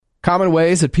Common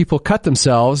ways that people cut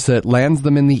themselves that lands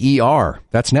them in the ER.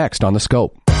 That's next on The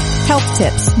Scope. Health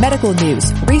tips, medical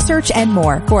news, research, and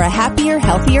more for a happier,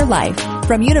 healthier life.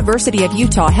 From University of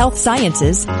Utah Health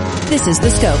Sciences, this is The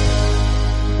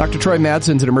Scope. Dr. Troy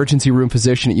Madsen's an emergency room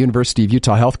physician at University of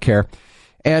Utah Healthcare.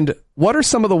 And what are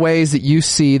some of the ways that you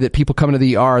see that people come into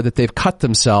the ER that they've cut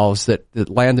themselves that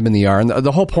land them in the ER? And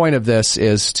the whole point of this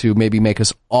is to maybe make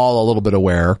us all a little bit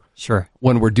aware Sure.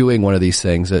 when we're doing one of these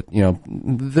things that,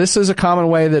 this is a common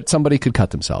way that somebody could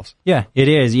cut themselves. Yeah, it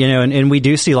is, and we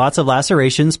do see lots of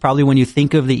lacerations. Probably when you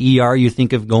think of the ER, you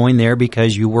think of going there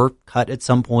because you were cut at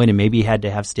some point and maybe had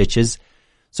to have stitches.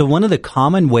 So one of the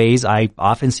common ways I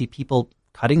often see people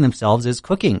cutting themselves is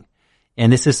cooking.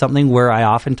 And this is something where I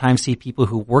oftentimes see people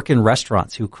who work in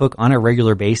restaurants who cook on a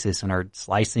regular basis and are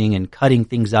slicing and cutting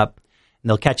things up, and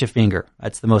they'll catch a finger.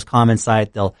 That's the most common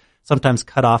sight. They'll sometimes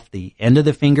cut off the end of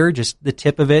the finger, just the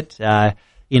tip of it,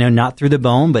 not through the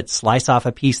bone, but slice off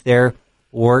a piece there,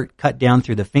 or cut down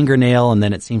through the fingernail, and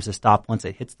then it seems to stop once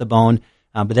it hits the bone.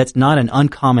 But that's not an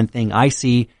uncommon thing I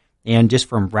see. And just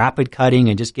from rapid cutting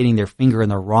and just getting their finger in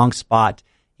the wrong spot,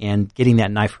 and getting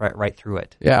that knife right through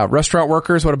it. Yeah, restaurant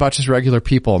workers, what about just regular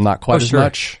people? Not quite as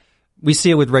much? We see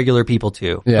it with regular people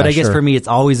too. Yeah, but I guess for me, it's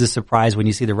always a surprise when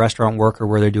you see the restaurant worker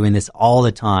where they're doing this all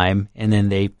the time, and then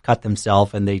they cut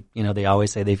themselves, and they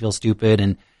always say they feel stupid,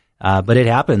 and but it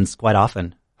happens quite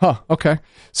often. Huh, okay.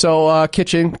 So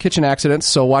kitchen accidents,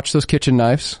 so watch those kitchen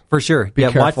knives. For sure. Be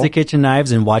careful. Watch the kitchen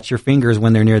knives and watch your fingers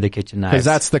when they're near the kitchen knives. Because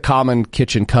that's the common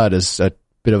kitchen cut is a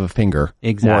bit of a finger.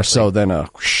 Exactly. More so than a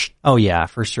whoosh. Oh, yeah,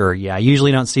 for sure. Yeah, I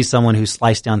usually don't see someone who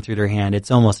sliced down through their hand.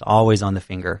 It's almost always on the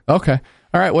finger. Okay.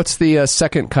 All right, what's the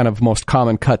second kind of most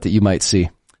common cut that you might see?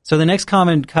 So the next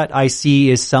common cut I see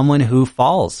is someone who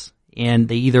falls, and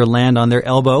they either land on their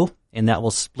elbow, and that will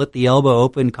split the elbow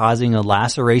open, causing a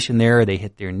laceration there, or they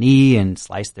hit their knee and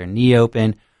slice their knee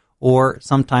open, or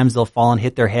sometimes they'll fall and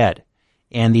hit their head.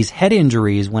 And these head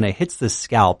injuries, when it hits the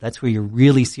scalp, that's where you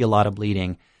really see a lot of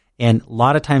bleeding. And a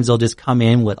lot of times they'll just come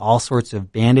in with all sorts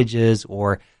of bandages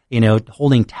or,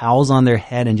 holding towels on their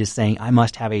head and just saying, I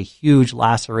must have a huge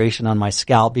laceration on my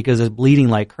scalp because it's bleeding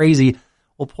like crazy.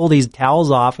 We'll pull these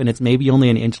towels off and it's maybe only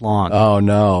an inch long. Oh,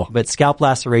 no. But scalp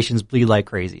lacerations bleed like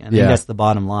crazy. I think that's the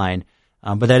bottom line.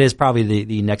 But that is probably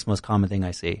the next most common thing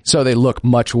I see. So they look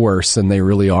much worse than they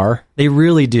really are? They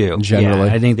really do. Generally.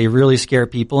 Yeah, I think they really scare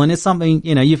people. And it's something,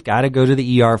 you've got to go to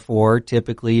the ER for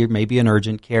typically, or maybe an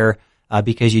urgent care.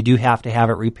 Because you do have to have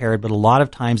it repaired, but a lot of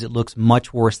times it looks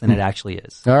much worse than it actually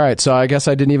is. All right, so I guess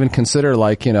I didn't even consider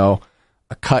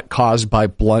a cut caused by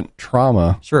blunt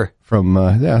trauma. Sure. From,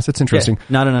 that's interesting. Yeah,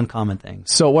 not an uncommon thing.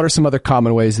 So what are some other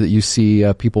common ways that you see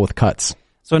people with cuts?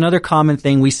 So another common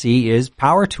thing we see is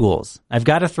power tools. I've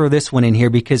got to throw this one in here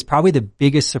because probably the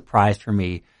biggest surprise for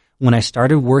me when I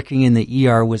started working in the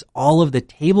ER was all of the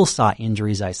table saw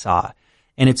injuries I saw.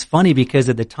 And it's funny because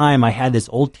at the time I had this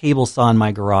old table saw in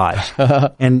my garage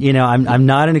and, I'm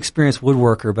not an experienced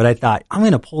woodworker, but I thought I'm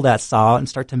going to pull that saw and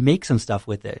start to make some stuff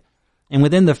with it. And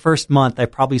within the first month, I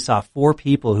probably saw 4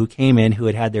 people who came in who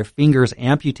had their fingers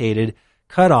amputated,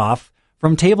 cut off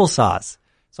from table saws.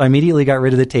 So I immediately got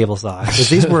rid of the table saw because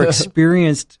these were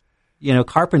experienced,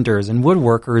 carpenters and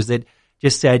woodworkers that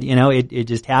just said, it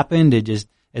just happened. It just,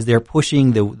 as they're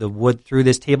pushing the wood through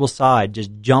this table saw, it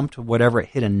just jumped whatever, it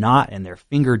hit a knot and their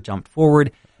finger jumped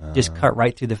forward, just cut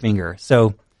right through the finger.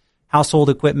 So household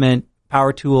equipment,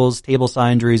 power tools, table saw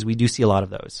injuries, we do see a lot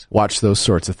of those. Watch those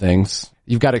sorts of things.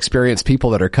 You've got experienced people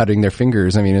that are cutting their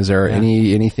fingers. I mean, is there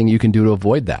anything you can do to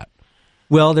avoid that?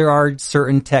 Well, there are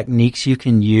certain techniques you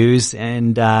can use,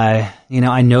 and I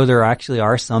know there actually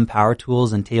are some power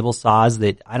tools and table saws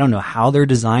that I don't know how they're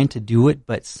designed to do it,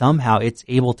 but somehow it's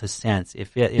able to sense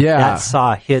if that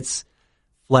saw hits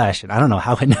flesh, and I don't know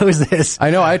how it knows this.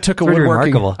 I know I took a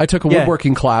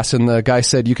woodworking class, and the guy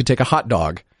said you could take a hot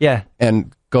dog,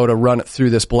 and go to run it through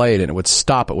this blade, and it would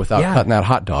stop it without cutting that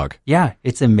hot dog. Yeah,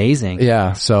 it's amazing.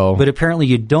 Yeah, so. But apparently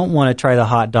you don't want to try the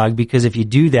hot dog because if you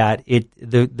do that,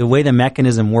 the way the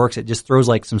mechanism works, it just throws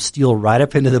like some steel right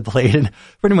up into the blade and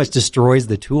pretty much destroys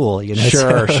the tool.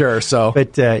 Sure. So.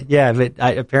 But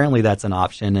apparently that's an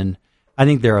option, and I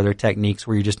think there are other techniques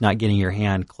where you're just not getting your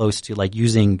hand close to, like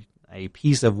using a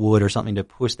piece of wood or something to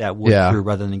push that wood through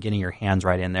rather than getting your hands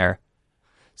right in there.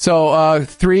 So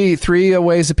three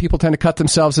ways that people tend to cut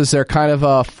themselves. Is there kind of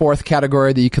a fourth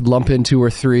category that you could lump into, or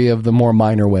 3 of the more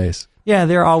minor ways? Yeah,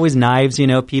 there are always knives,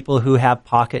 people who have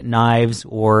pocket knives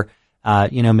or,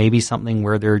 maybe something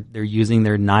where they're using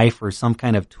their knife or some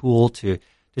kind of tool to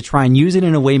to try and use it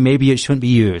in a way maybe it shouldn't be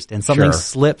used, and something Sure.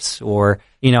 slips, or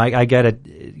I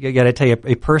gotta tell you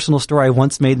a personal story. I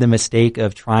once made the mistake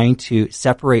of trying to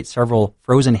separate several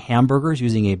frozen hamburgers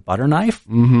using a butter knife.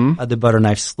 Mm-hmm. The butter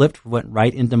knife slipped, went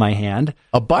right into my hand.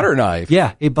 A butter knife.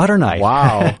 Yeah, a butter knife.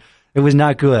 Wow. It was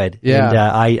not good. Yeah.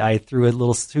 And I threw a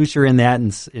little suture in that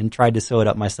and tried to sew it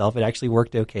up myself. It actually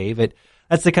worked okay, but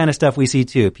that's the kind of stuff we see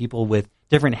too. People with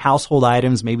different household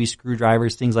items, maybe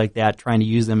screwdrivers, things like that, trying to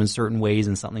use them in certain ways,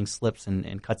 and something slips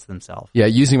and cuts themselves. Yeah,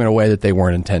 using them in a way that they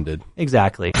weren't intended.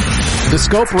 Exactly.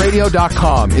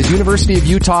 TheScopeRadio.com is University of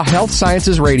Utah Health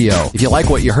Sciences Radio. If you like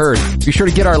what you heard, be sure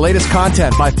to get our latest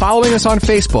content by following us on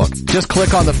Facebook. Just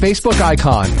click on the Facebook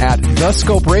icon at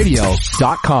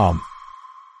TheScopeRadio.com.